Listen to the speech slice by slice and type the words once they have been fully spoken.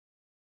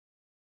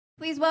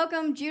Please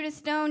welcome Judith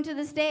Stone to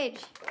the stage.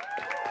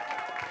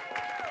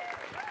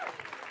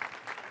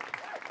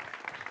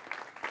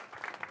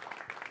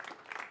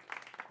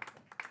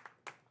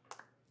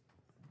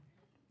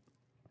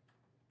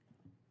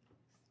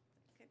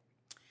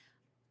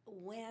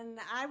 When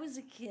I was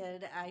a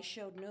kid, I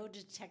showed no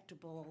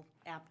detectable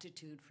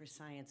aptitude for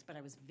science, but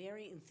I was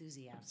very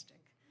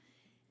enthusiastic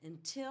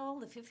until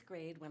the 5th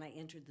grade when I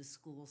entered the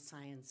school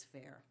science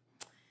fair.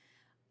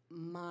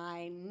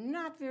 My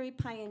not very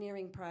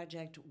pioneering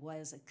project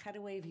was a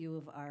cutaway view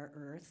of our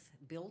Earth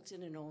built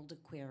in an old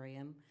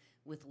aquarium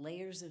with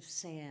layers of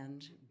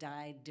sand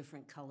dyed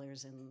different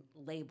colors and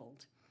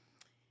labeled.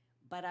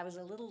 But I was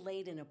a little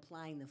late in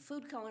applying the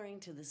food coloring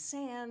to the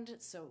sand,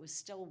 so it was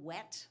still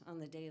wet on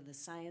the day of the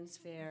science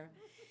fair.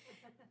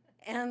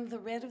 And the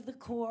red of the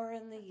core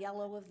and the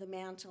yellow of the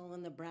mantle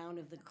and the brown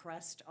of the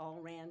crust all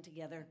ran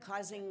together,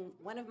 causing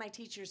one of my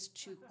teachers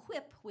to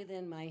quip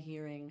within my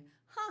hearing,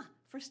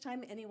 first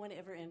time anyone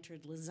ever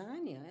entered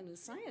lasagna in a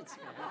science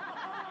fair.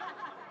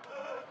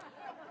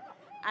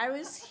 I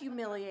was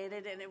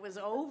humiliated, and it was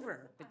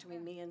over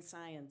between me and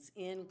science.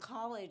 In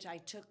college, I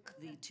took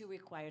the 2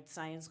 required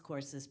science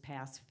courses,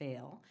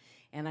 pass-fail,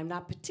 and I'm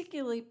not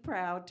particularly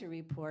proud to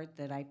report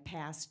that I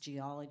passed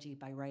geology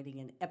by writing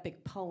an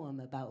epic poem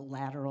about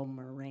lateral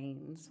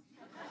moraines.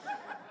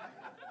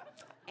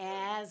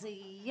 As a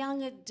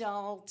young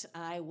adult,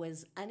 I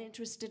was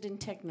uninterested in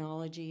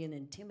technology and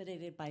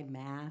intimidated by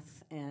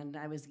math, and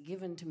I was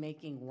given to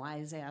making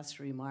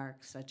wise-ass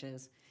remarks such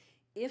as,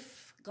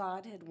 if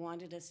God had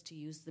wanted us to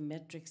use the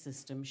metric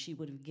system, she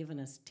would have given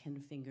us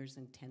 10 fingers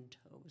and 10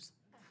 toes.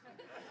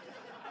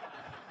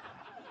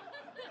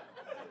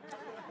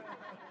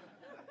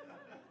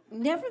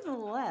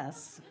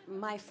 Nevertheless,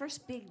 my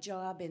first big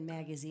job in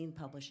magazine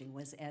publishing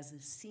was as a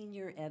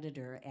senior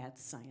editor at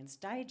Science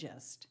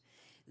Digest.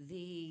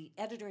 The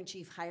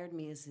editor-in-chief hired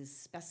me as his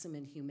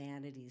specimen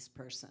humanities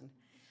person.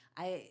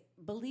 I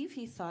believe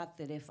he thought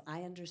that if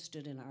I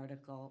understood an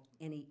article,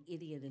 any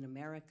idiot in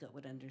America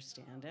would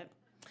understand it.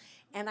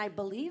 And I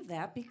believe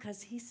that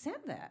because he said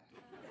that.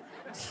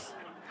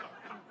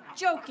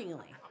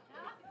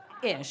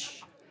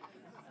 Jokingly-ish.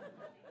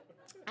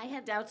 I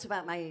had doubts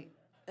about my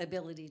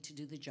ability to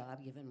do the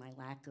job given my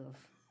lack of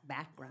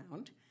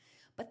background,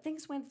 but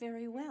things went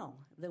very well.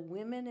 The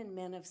women and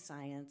men of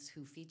science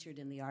who featured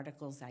in the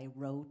articles I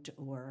wrote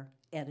or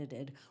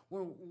edited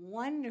were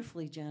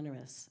wonderfully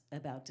generous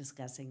about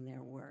discussing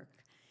their work.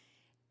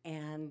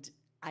 And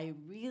I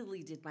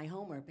really did my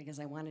homework because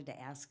I wanted to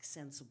ask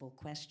sensible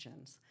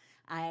questions.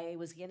 I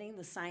was getting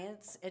the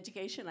science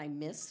education I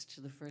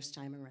missed the first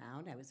time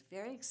around. I was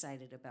very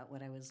excited about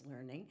what I was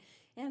learning,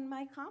 and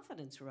my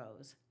confidence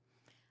rose.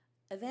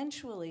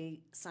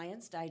 Eventually,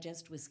 Science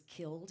Digest was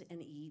killed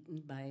and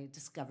eaten by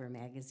Discover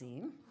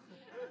magazine,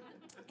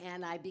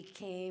 and I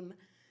became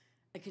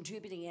a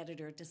contributing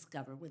editor at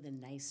Discover with a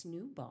nice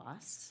new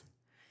boss.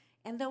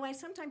 And though I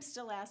sometimes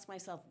still ask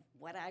myself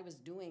what I was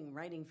doing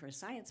writing for a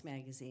science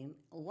magazine,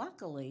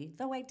 luckily,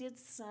 though I did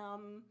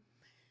some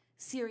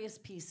serious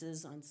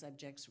pieces on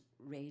subjects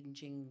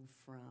ranging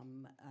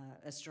from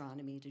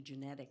astronomy to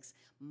genetics,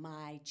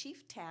 my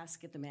chief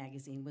task at the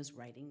magazine was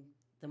writing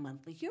the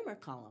monthly humor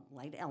column,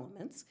 Light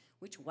Elements,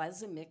 which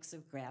was a mix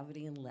of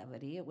gravity and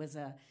levity. It was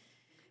a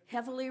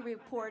heavily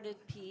reported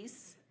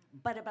piece,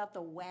 but about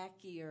the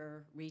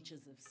wackier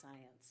reaches of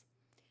science.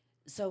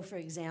 So, for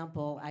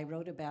example, I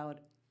wrote about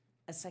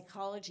a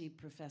psychology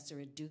professor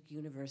at Duke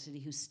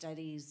University who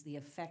studies the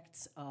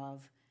effects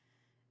of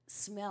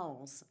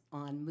smells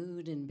on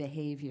mood and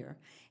behavior.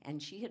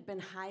 And she had been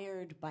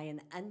hired by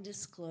an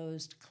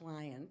undisclosed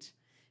client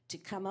to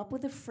come up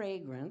with a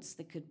fragrance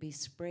that could be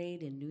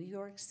sprayed in New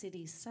York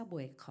City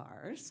subway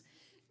cars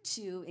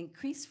to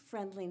increase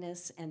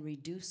friendliness and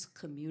reduce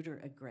commuter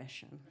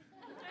aggression.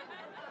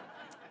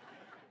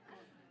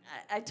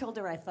 I told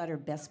her I thought her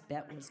best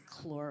bet was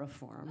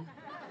chloroform.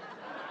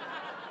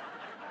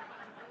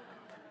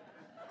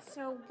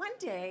 So one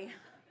day,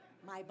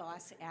 my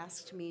boss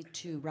asked me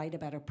to write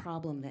about a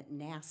problem that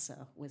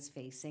NASA was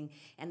facing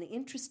and the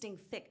interesting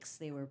fix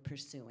they were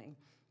pursuing.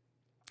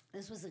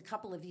 This was a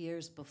couple of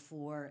years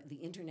before the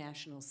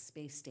International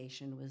Space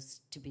Station was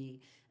to be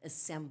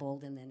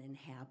assembled and then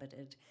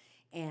inhabited.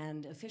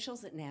 And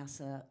officials at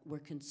NASA were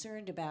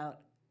concerned about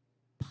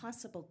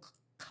possible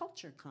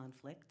culture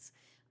conflicts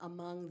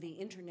among the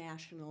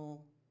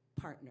international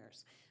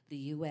partners, the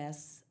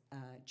US,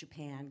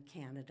 Japan,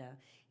 Canada,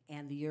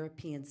 and the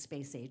European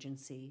Space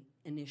Agency,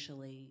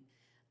 initially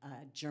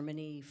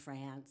Germany,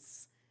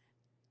 France,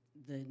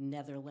 the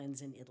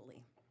Netherlands, and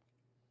Italy.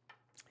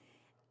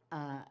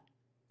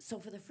 So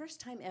for the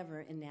first time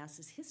ever in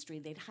NASA's history,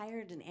 they'd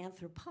hired an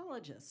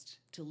anthropologist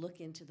to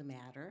look into the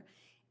matter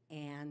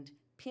and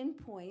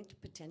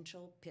pinpoint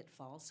potential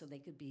pitfalls so they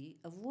could be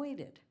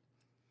avoided.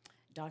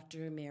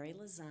 Dr. Mary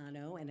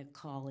Lozano and a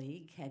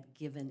colleague had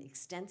given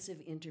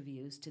extensive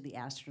interviews to the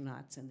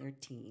astronauts and their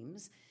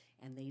teams,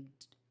 and they'd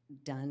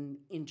done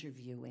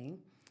interviewing.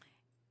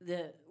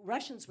 The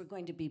Russians were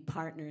going to be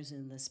partners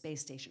in the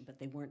space station, but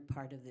they weren't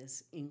part of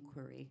this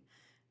inquiry.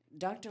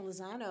 Dr.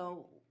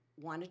 Lozano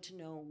wanted to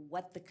know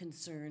what the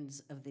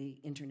concerns of the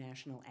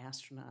international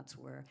astronauts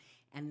were,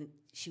 and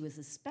she was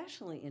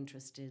especially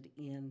interested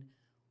in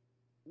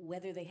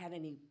whether they had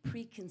any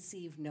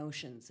preconceived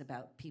notions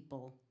about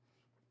people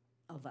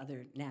of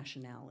other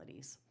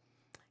nationalities.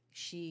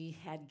 She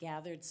had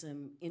gathered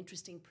some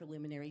interesting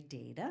preliminary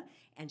data,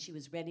 and she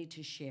was ready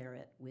to share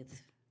it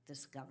with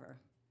Discover.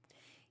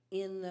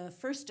 In the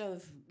first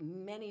of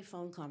many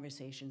phone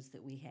conversations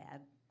that we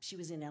had, she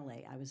was in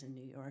LA, I was in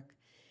New York,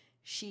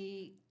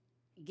 she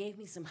gave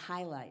me some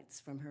highlights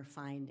from her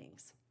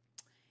findings.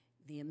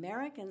 The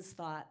Americans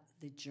thought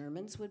the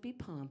Germans would be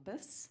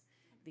pompous,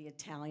 the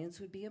Italians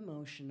would be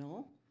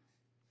emotional,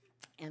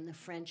 and the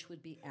French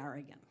would be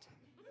arrogant.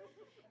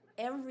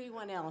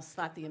 Everyone else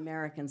thought the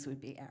Americans would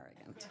be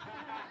arrogant.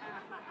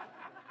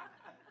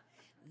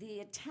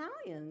 The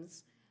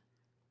Italians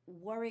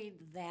worried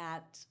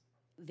that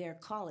their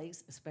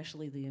colleagues,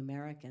 especially the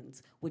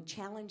Americans, would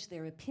challenge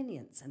their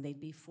opinions, and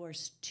they'd be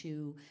forced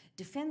to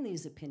defend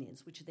these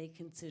opinions, which they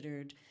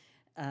considered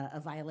a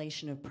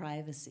violation of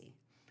privacy.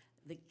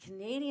 The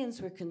Canadians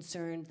were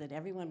concerned that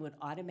everyone would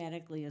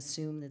automatically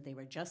assume that they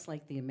were just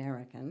like the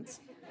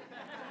Americans.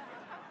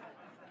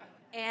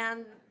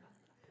 And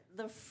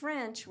the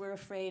French were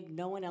afraid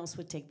no one else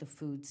would take the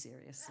food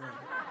seriously.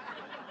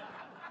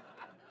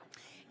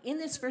 In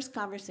this first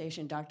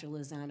conversation, Dr.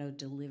 Lozano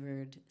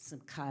delivered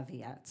some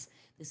caveats.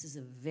 This is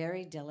a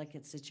very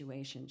delicate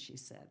situation, she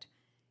said.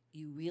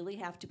 You really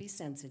have to be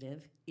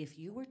sensitive. If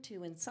you were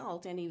to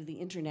insult any of the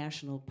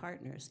international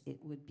partners, it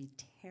would be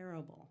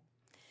terrible.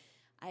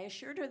 I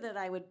assured her that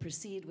I would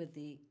proceed with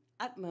the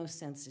utmost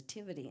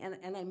sensitivity,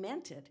 and I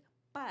meant it,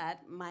 but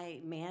my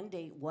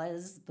mandate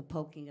was the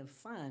poking of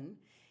fun,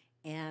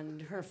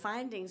 and her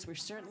findings were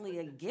certainly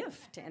a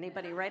gift to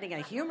anybody writing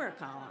a humor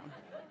column.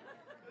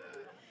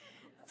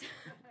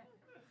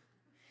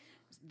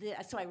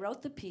 So I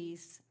wrote the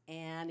piece,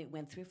 and it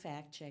went through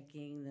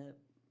fact-checking. The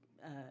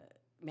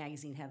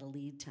magazine had a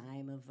lead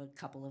time of a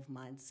couple of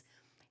months.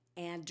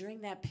 And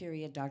during that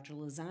period, Dr.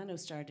 Lozano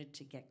started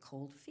to get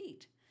cold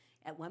feet.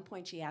 At one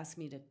point, she asked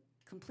me to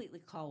completely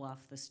call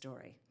off the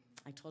story.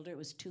 I told her it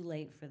was too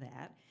late for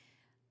that,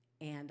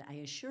 and I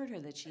assured her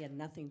that she had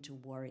nothing to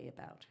worry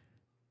about.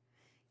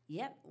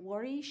 Yet,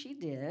 worry she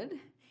did,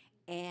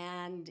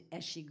 and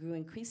as she grew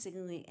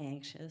increasingly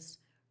anxious,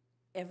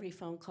 every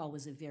phone call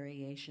was a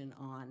variation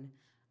on,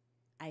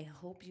 I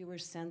hope you were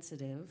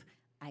sensitive.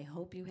 I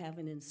hope you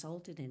haven't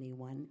insulted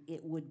anyone.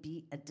 It would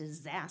be a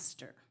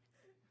disaster.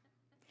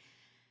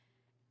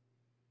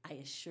 I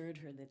assured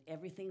her that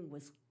everything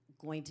was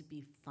going to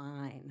be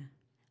fine,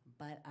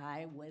 but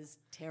I was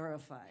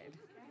terrified.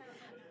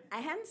 I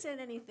hadn't said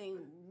anything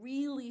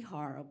really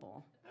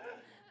horrible,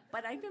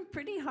 but I'd been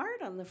pretty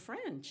hard on the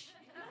French.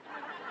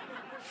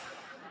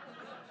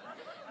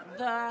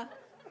 The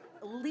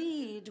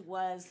lead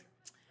was,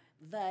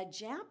 the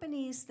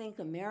Japanese think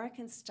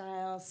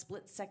American-style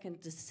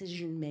split-second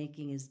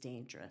decision-making is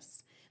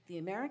dangerous. The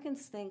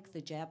Americans think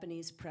the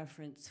Japanese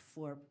preference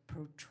for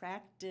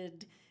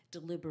protracted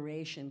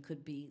deliberation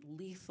could be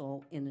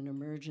lethal in an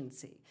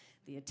emergency.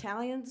 The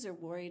Italians are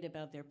worried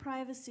about their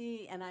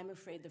privacy, and I'm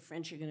afraid the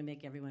French are going to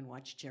make everyone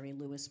watch Jerry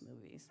Lewis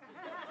movies.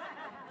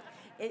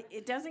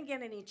 It doesn't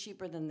get any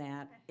cheaper than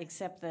that,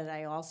 except that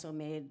I also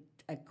made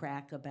a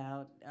crack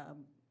about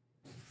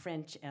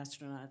French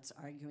astronauts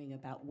arguing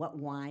about what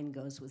wine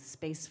goes with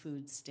space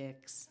food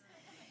sticks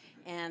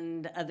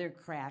and other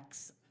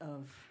cracks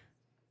of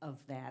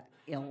that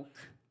ilk.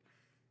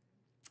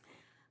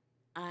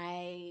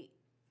 My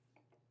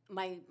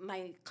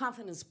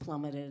confidence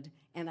plummeted,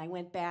 and I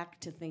went back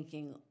to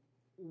thinking,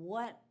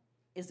 what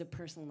is a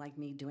person like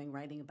me doing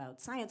writing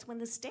about science when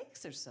the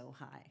stakes are so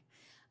high?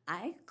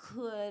 I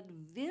could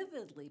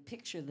vividly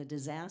picture the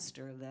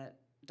disaster that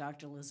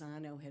Dr.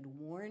 Lozano had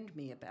warned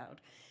me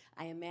about.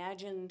 I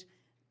imagined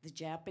the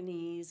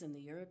Japanese and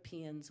the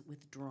Europeans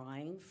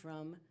withdrawing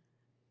from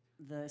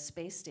the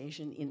space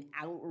station in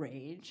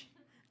outrage.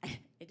 I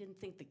didn't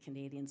think the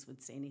Canadians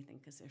would say anything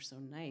because they're so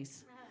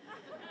nice.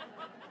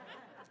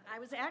 I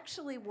was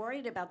actually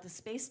worried about the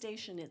space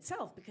station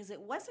itself because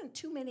it wasn't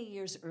too many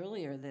years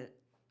earlier that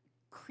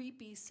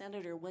creepy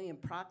Senator William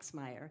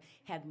Proxmire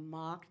had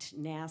mocked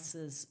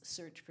NASA's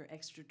search for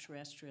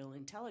extraterrestrial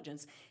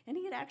intelligence, and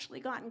he had actually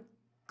gotten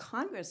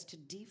Congress to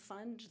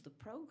defund the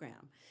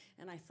program.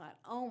 And I thought,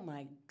 oh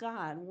my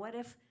God, what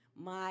if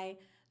my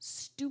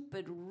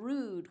stupid,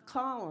 rude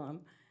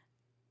column,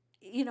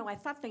 I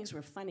thought things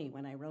were funny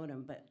when I wrote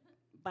them, but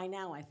by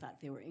now I thought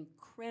they were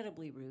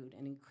incredibly rude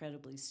and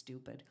incredibly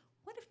stupid.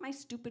 What if my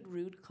stupid,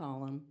 rude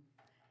column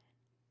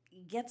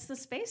gets the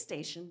space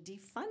station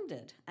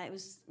defunded? I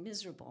was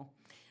miserable.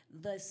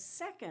 The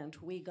second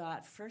we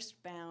got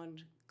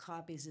first-bound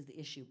copies of the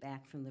issue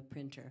back from the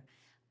printer,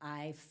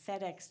 I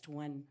FedExed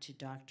one to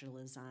Dr.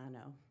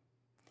 Lozano.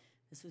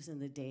 This was in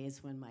the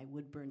days when my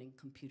wood-burning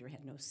computer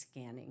had no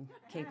scanning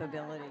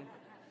capability.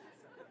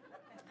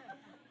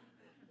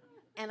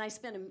 And I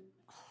spent a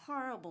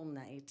horrible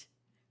night.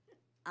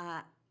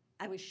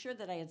 I was sure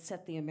that I had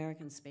set the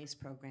American space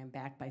program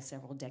back by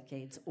several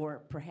decades,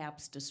 or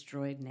perhaps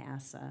destroyed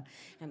NASA.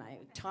 And I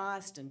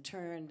tossed and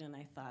turned, and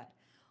I thought,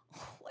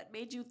 oh, what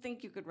made you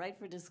think you could write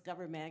for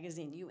Discover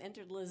Magazine? You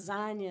entered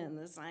lasagna in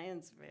the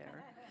science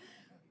fair.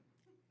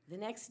 The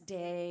next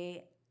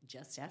day,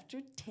 just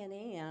after 10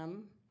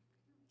 a.m.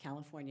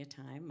 California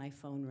time, my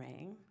phone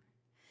rang,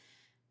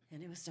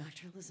 and it was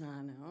Dr.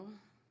 Lozano,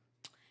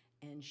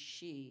 and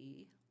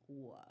she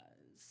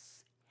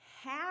was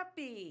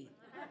happy.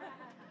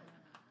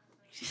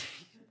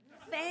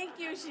 Thank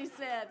you, she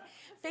said.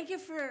 Thank you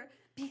for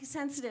being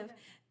sensitive.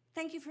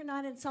 Thank you for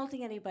not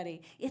insulting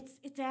anybody.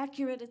 It's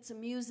accurate, it's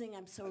amusing,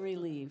 I'm so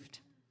relieved.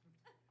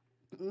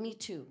 Me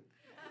too.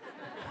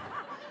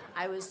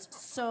 I was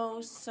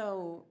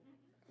so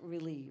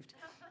relieved.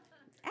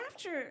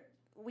 After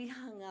we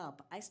hung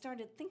up, I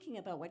started thinking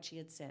about what she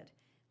had said.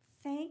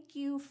 Thank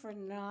you for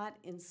not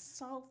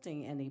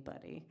insulting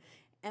anybody.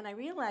 And I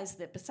realized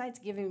that besides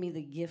giving me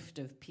the gift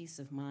of peace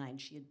of mind,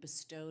 she had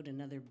bestowed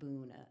another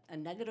boon, a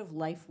nugget of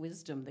life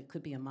wisdom that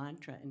could be a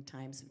mantra in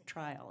times of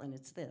trial, and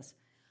it's this.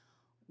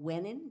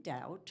 When in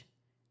doubt,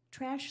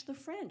 trash the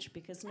French,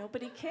 because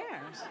nobody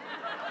cares.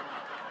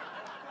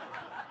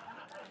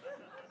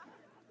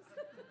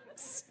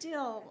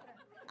 Still,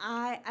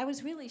 I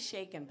was really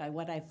shaken by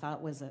what I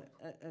thought was a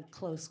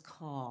close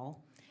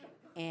call,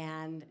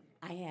 and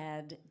I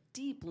had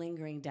deep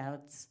lingering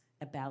doubts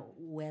about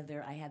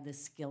whether I had the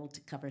skill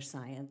to cover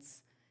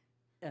science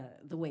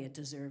the way it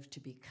deserved to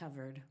be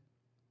covered.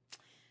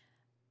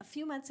 A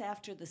few months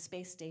after the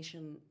space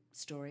station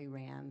story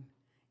ran,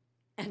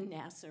 and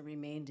NASA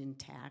remained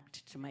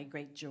intact, to my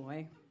great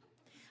joy,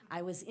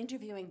 I was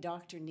interviewing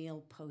Dr.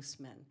 Neil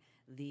Postman,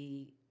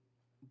 the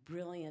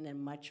brilliant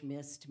and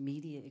much-missed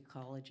media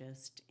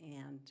ecologist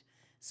and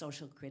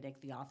social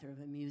critic, the author of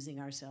Amusing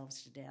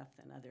Ourselves to Death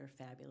and other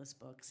fabulous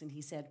books. And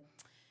he said,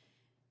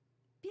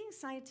 being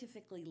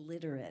scientifically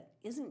literate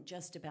isn't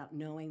just about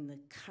knowing the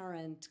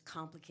current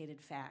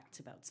complicated facts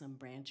about some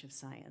branch of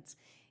science.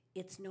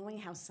 It's knowing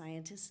how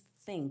scientists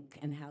think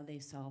and how they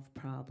solve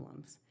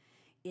problems.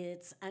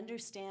 It's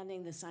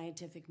understanding the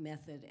scientific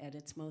method at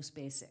its most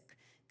basic,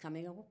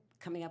 coming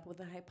up with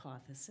a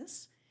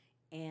hypothesis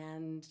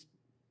and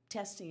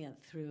testing it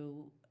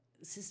through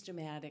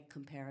systematic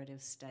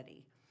comparative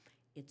study.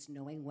 It's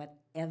knowing what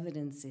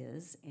evidence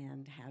is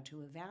and how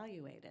to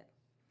evaluate it.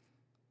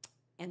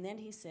 And then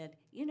he said,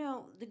 you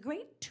know, the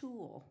great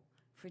tool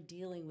for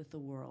dealing with the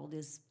world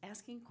is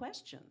asking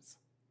questions.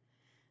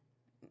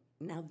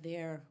 Now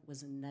there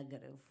was a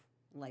nugget of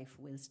life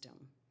wisdom.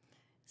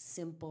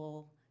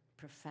 Simple,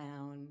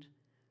 profound,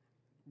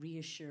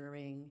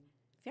 reassuring,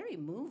 very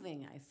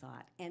moving, I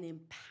thought, and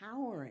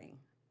empowering.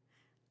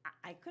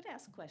 I could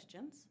ask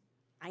questions.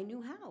 I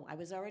knew how. I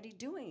was already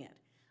doing it.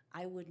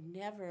 I would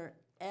never,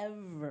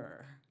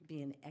 ever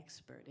be an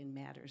expert in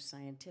matters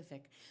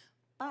scientific,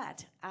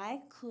 but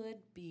I could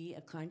be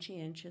a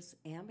conscientious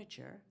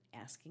amateur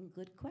asking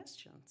good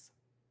questions.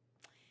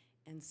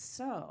 And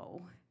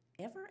so,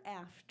 ever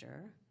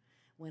after,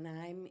 when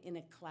I'm in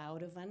a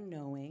cloud of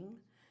unknowing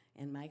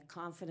and my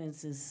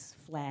confidence is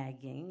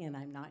flagging and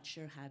I'm not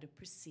sure how to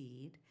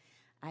proceed,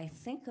 I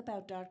think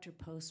about Dr.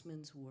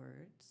 Postman's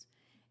words,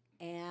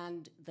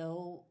 and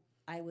though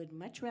I would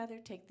much rather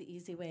take the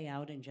easy way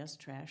out and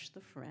just trash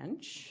the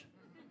French,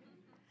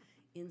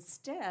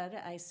 instead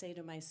I say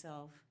to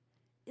myself,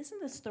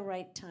 isn't this the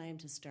right time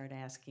to start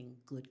asking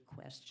good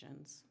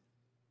questions?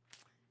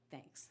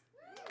 Thanks.